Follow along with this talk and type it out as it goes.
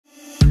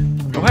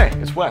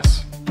name's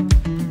Wes,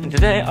 and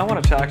today I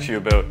want to talk to you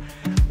about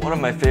one of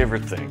my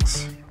favorite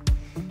things.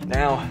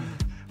 Now,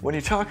 when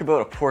you talk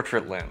about a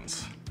portrait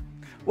lens,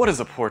 what is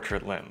a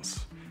portrait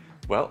lens?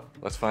 Well,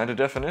 let's find a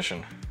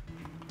definition.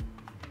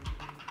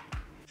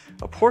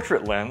 A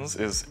portrait lens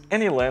is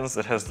any lens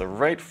that has the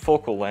right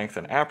focal length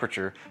and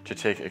aperture to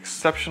take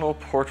exceptional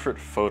portrait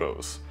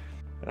photos.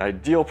 An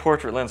ideal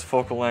portrait lens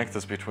focal length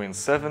is between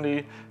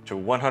 70 to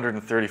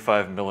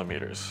 135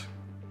 millimeters.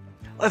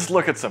 Let's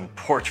look at some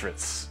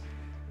portraits.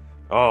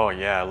 Oh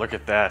yeah, look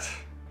at that.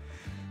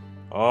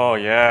 Oh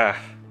yeah.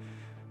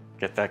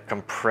 Get that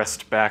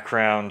compressed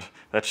background,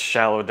 that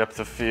shallow depth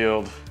of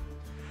field.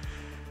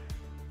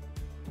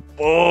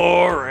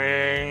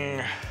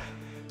 Boring.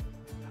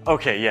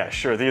 Okay, yeah,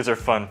 sure, these are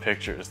fun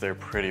pictures. They're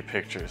pretty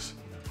pictures.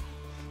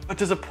 But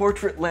does a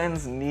portrait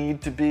lens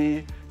need to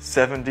be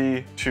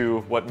 70 to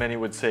what many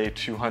would say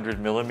 200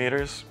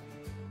 millimeters?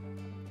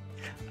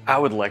 I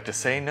would like to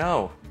say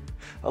no.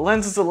 A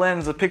lens is a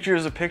lens, a picture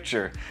is a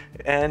picture,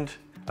 and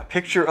a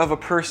picture of a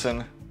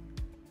person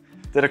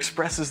that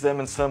expresses them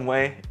in some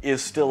way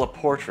is still a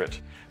portrait.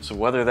 So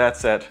whether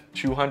that's at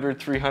 200,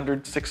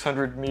 300,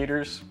 600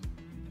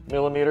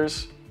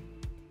 millimeters,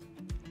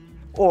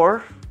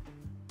 or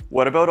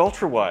what about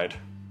ultra-wide?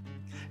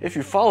 If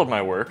you followed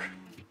my work,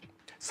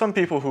 some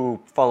people who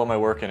follow my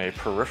work in a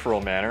peripheral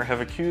manner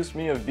have accused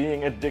me of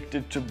being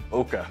addicted to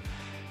bokeh.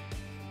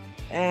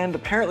 And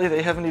apparently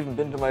they haven't even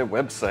been to my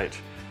website,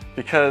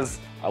 because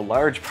a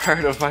large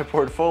part of my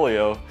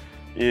portfolio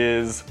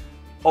is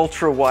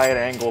ultra-wide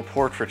angle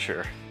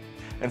portraiture.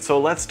 And so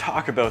let's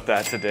talk about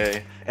that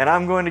today, and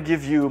I'm going to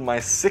give you my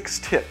 6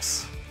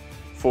 tips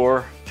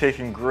for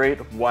taking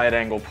great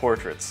wide-angle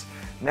portraits.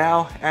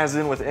 Now, as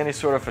in with any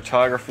sort of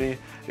photography,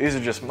 these are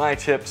just my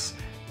tips.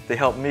 They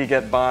help me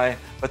get by,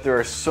 but there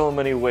are so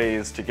many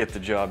ways to get the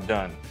job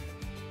done,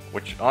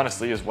 which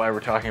honestly is why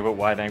we're talking about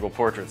wide-angle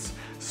portraits.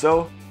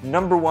 So,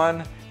 number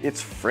 1, it's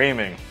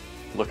framing.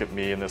 Look at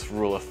me in this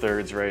rule of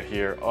thirds right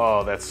here.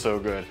 Oh, that's so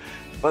good.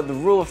 But the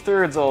rule of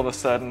thirds, all of a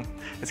sudden,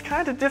 it's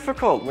kind of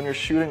difficult when you're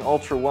shooting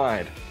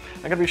ultra-wide.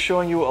 I'm going to be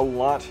showing you a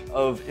lot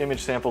of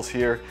image samples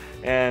here,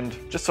 and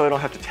just so I don't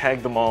have to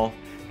tag them all,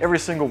 every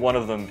single one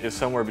of them is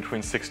somewhere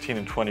between 16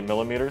 and 20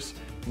 millimeters.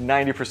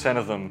 90%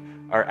 of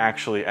them are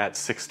actually at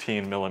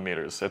 16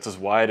 millimeters. That's as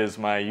wide as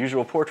my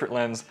usual portrait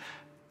lens,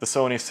 the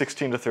Sony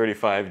 16 to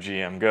 35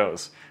 GM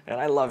goes.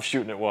 And I love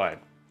shooting it wide.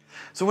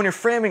 So when you're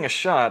framing a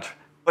shot,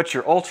 but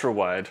you're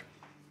ultra-wide,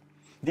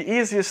 the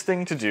easiest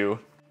thing to do,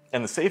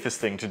 and the safest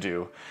thing to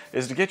do,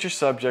 is to get your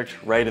subject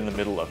right in the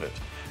middle of it.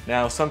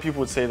 Now, some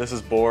people would say this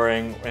is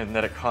boring and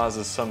that it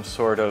causes some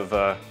sort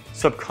of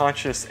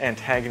subconscious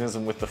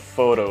antagonism with the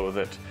photo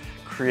that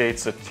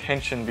creates a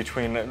tension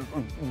between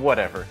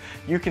whatever.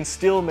 You can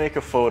still make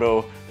a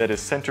photo that is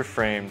center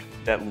framed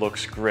that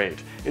looks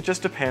great. It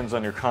just depends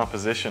on your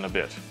composition a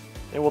bit.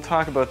 And we'll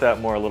talk about that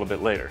more a little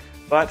bit later.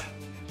 But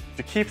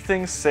to keep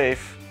things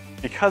safe,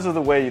 because of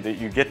the way that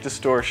you get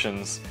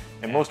distortions,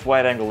 and most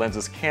wide-angle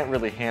lenses can't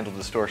really handle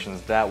distortions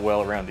that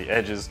well around the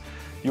edges,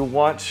 you'll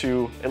want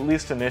to, at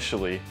least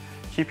initially,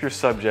 keep your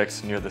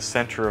subjects near the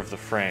center of the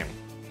frame.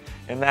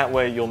 And that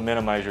way you'll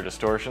minimize your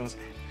distortions,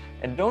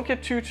 and don't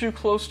get too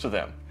close to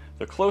them.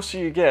 The closer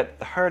you get,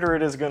 the harder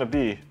it is going to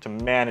be to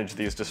manage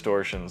these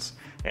distortions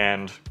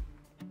and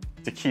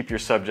to keep your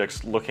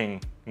subjects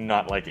looking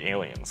not like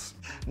aliens.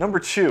 Number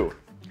 2,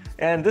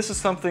 and this is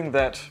something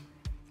that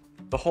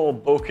the whole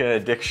bokeh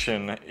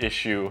addiction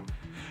issue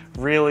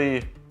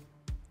really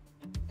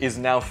is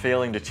now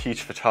failing to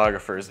teach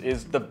photographers,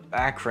 is the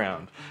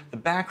background. The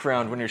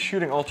background, when you're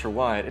shooting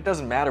ultra-wide, it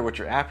doesn't matter what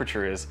your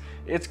aperture is,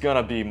 it's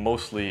gonna be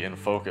mostly in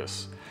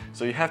focus.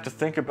 So you have to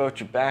think about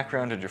your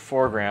background and your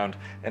foreground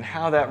and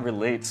how that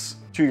relates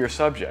to your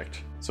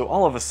subject. So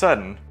all of a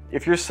sudden,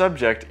 if your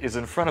subject is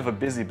in front of a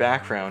busy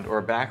background, or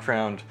a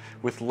background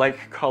with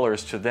like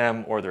colors to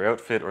them or their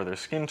outfit or their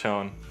skin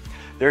tone,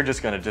 they're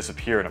just gonna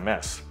disappear in a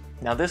mess.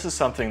 Now this is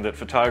something that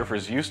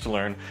photographers used to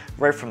learn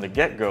right from the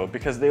get-go,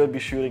 because they would be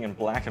shooting in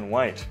black and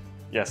white.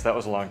 Yes, that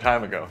was a long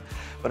time ago.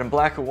 But in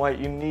black and white,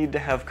 you need to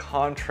have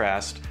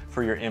contrast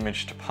for your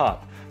image to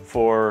pop,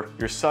 for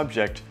your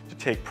subject to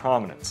take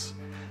prominence.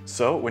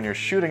 So when you're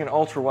shooting an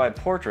ultra-wide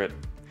portrait,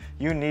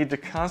 you need to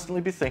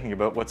constantly be thinking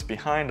about what's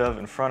behind of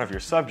in front of your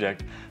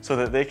subject so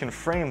that they can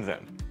frame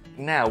them.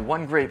 Now,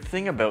 one great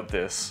thing about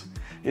this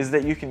is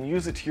that you can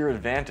use it to your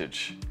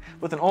advantage.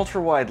 With an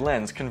ultra-wide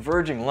lens,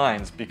 converging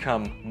lines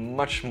become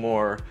much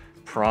more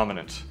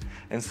prominent.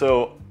 And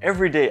so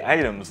everyday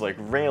items like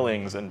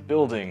railings and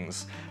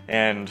buildings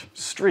and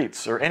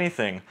streets or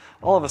anything,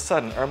 all of a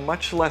sudden are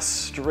much less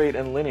straight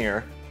and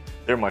linear.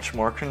 They're much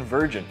more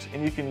convergent,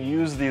 and you can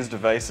use these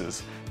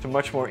devices to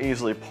much more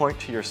easily point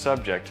to your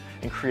subject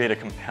and create a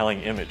compelling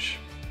image.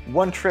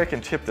 One trick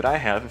and tip that I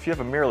have, if you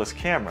have a mirrorless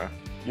camera,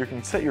 you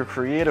can set your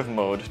creative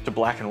mode to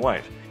black and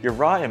white. Your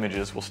raw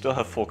images will still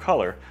have full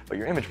color, but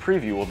your image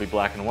preview will be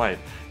black and white.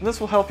 And this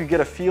will help you get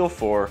a feel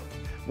for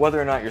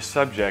whether or not your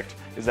subject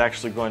is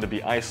actually going to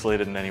be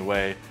isolated in any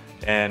way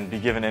and be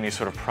given any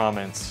sort of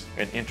prominence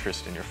and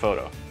interest in your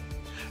photo.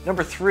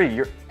 Number 3,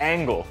 your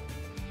angle.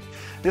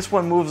 This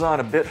one moves on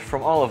a bit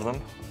from all of them.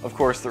 Of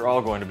course, they're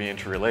all going to be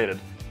interrelated.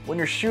 When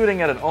you're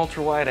shooting at an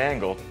ultra-wide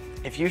angle,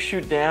 if you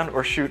shoot down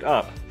or shoot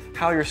up,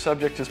 how your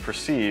subject is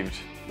perceived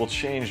will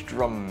change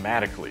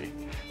dramatically.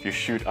 If you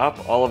shoot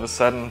up, all of a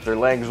sudden their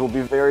legs will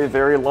be very,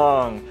 very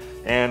long,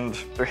 and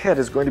their head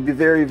is going to be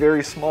very,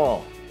 very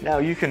small. Now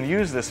you can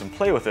use this and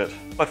play with it,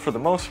 but for the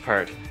most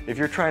part, if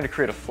you're trying to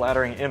create a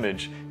flattering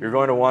image, you're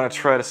going to want to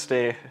try to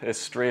stay as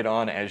straight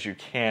on as you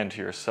can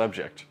to your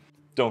subject.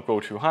 Don't go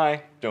too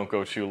high, don't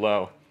go too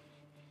low.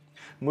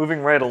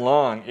 Moving right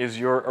along is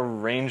your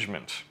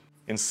arrangement.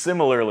 And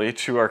similarly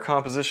to our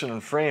composition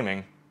and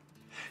framing,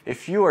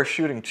 if you are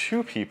shooting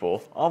 2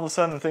 people, all of a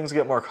sudden things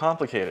get more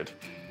complicated.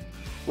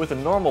 With a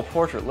normal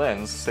portrait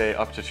lens, say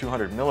up to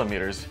 200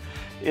 millimeters,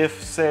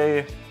 if,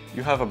 say,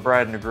 you have a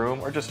bride and a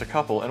groom, or just a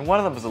couple, and one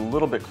of them is a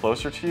little bit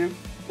closer to you,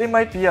 they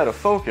might be out of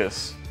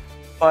focus,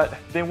 but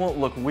they won't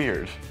look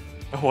weird.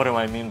 What do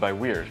I mean by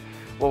weird?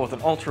 Well, with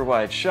an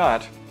ultra-wide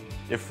shot,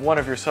 if one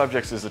of your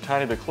subjects is a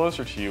tiny bit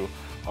closer to you,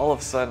 all of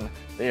a sudden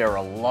they are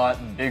a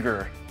lot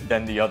bigger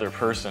than the other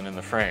person in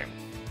the frame.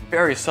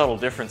 Very subtle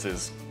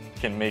differences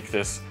can make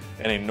this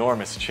an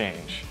enormous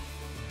change.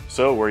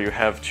 So where you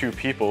have 2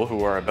 people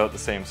who are about the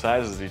same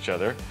size as each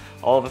other,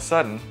 all of a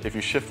sudden, if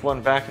you shift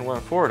one back and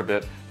one forward a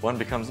bit, one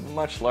becomes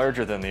much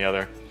larger than the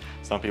other.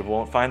 Some people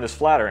won't find this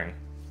flattering.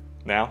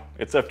 Now,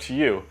 it's up to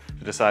you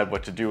to decide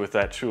what to do with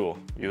that tool,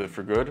 either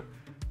for good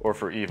or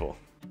for evil.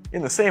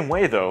 In the same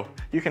way though,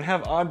 you can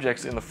have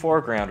objects in the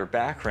foreground or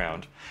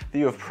background that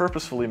you have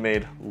purposefully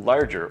made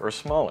larger or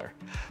smaller.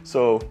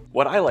 So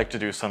what I like to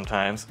do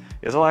sometimes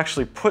is I'll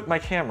actually put my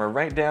camera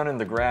right down in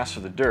the grass or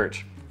the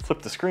dirt,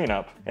 flip the screen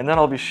up, and then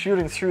I'll be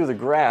shooting through the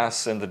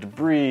grass and the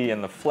debris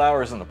and the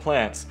flowers and the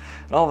plants,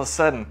 and all of a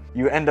sudden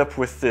you end up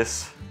with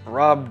this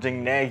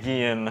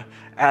Brobdingnagian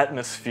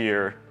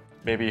atmosphere.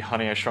 Maybe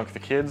Honey, I Shrunk the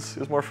Kids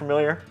is more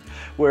familiar,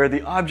 where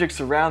the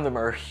objects around them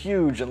are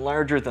huge and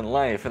larger than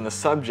life and the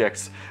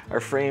subjects are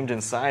framed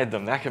inside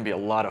them. That can be a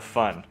lot of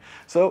fun.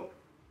 So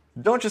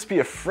don't just be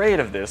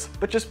afraid of this,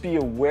 but just be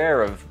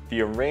aware of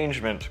the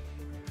arrangement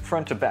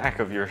front to back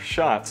of your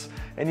shots,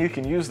 and you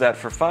can use that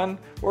for fun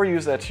or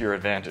use that to your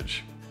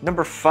advantage.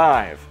 Number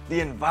 5, the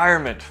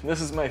environment.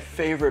 This is my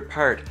favorite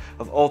part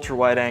of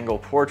ultra-wide angle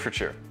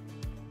portraiture.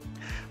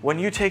 When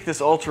you take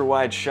this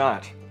ultra-wide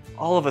shot,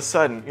 all of a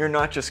sudden, you're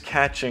not just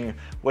catching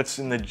what's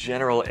in the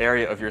general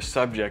area of your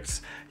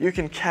subjects, you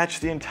can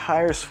catch the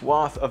entire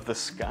swath of the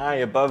sky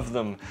above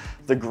them,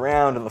 the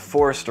ground and the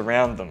forest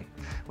around them.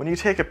 When you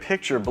take a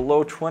picture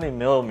below 20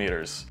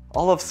 millimeters,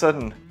 all of a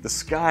sudden, the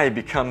sky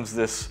becomes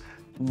this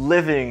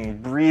living,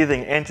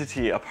 breathing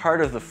entity, a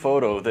part of the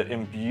photo that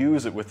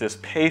imbues it with this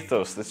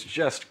pathos that's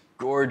just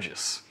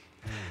gorgeous.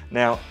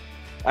 Now,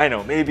 I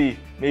know, maybe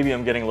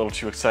I'm getting a little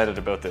too excited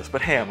about this,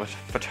 but hey, I'm a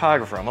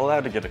photographer, I'm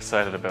allowed to get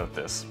excited about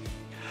this.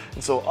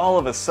 And so all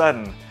of a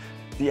sudden,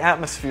 the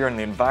atmosphere and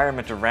the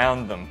environment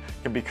around them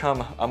can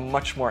become a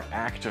much more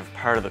active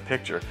part of the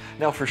picture.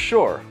 Now for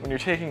sure, when you're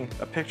taking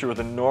a picture with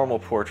a normal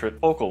portrait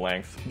focal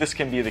length, this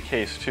can be the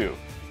case too.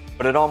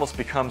 But it almost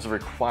becomes a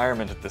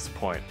requirement at this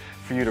point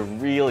for you to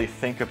really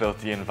think about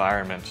the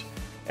environment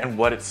and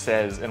what it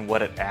says and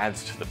what it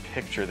adds to the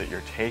picture that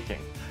you're taking.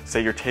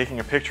 Say you're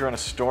taking a picture on a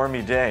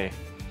stormy day.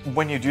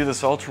 When you do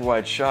this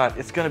ultra-wide shot,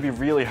 it's going to be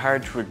really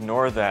hard to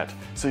ignore that.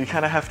 So you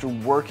kind of have to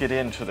work it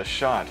into the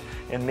shot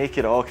and make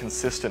it all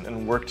consistent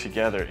and work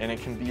together, and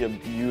it can be a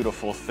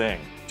beautiful thing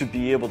to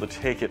be able to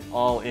take it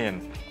all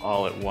in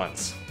all at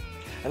once.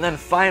 And then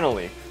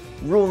finally,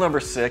 rule number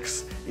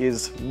 6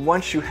 is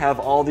once you have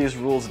all these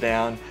rules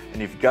down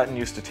and you've gotten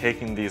used to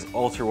taking these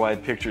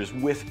ultra-wide pictures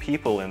with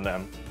people in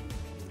them,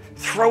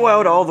 throw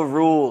out all the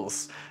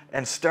rules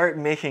and start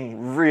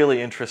making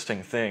really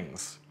interesting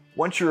things.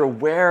 Once you're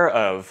aware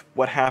of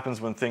what happens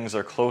when things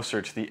are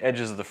closer to the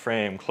edges of the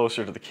frame,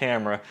 closer to the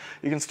camera,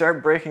 you can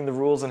start breaking the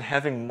rules and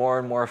having more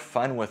and more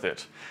fun with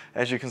it.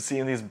 As you can see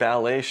in these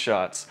ballet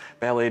shots,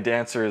 ballet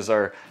dancers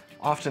are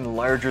often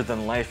larger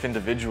than life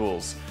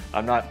individuals.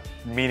 I'm not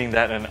meaning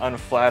that in an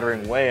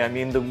unflattering way, I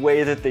mean the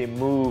way that they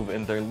move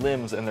and their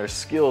limbs and their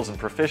skills and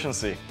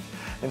proficiency.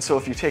 And so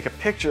if you take a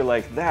picture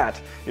like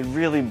that, it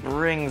really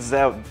brings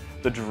out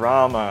the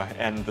drama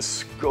and the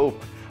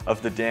scope of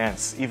the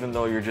dance, even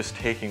though you're just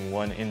taking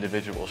one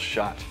individual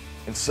shot.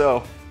 And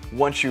so,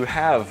 once you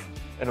have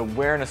an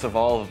awareness of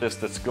all of this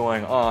that's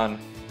going on,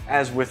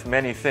 as with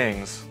many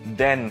things,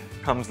 then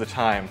comes the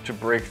time to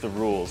break the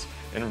rules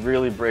and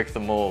really break the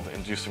mold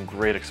and do some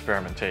great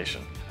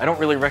experimentation. I don't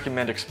really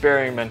recommend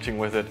experimenting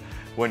with it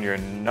when you're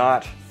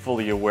not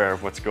fully aware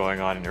of what's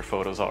going on in your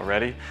photos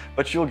already,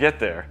 but you'll get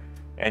there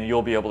and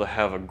you'll be able to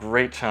have a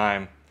great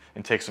time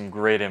and take some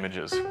great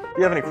images. If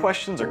you have any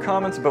questions or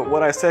comments about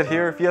what I said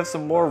here, if you have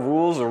some more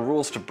rules or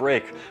rules to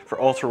break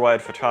for ultra-wide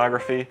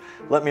photography,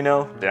 let me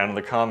know down in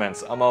the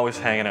comments. I'm always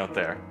hanging out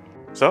there.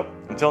 So,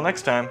 until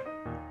next time,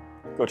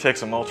 go take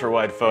some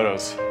ultra-wide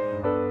photos.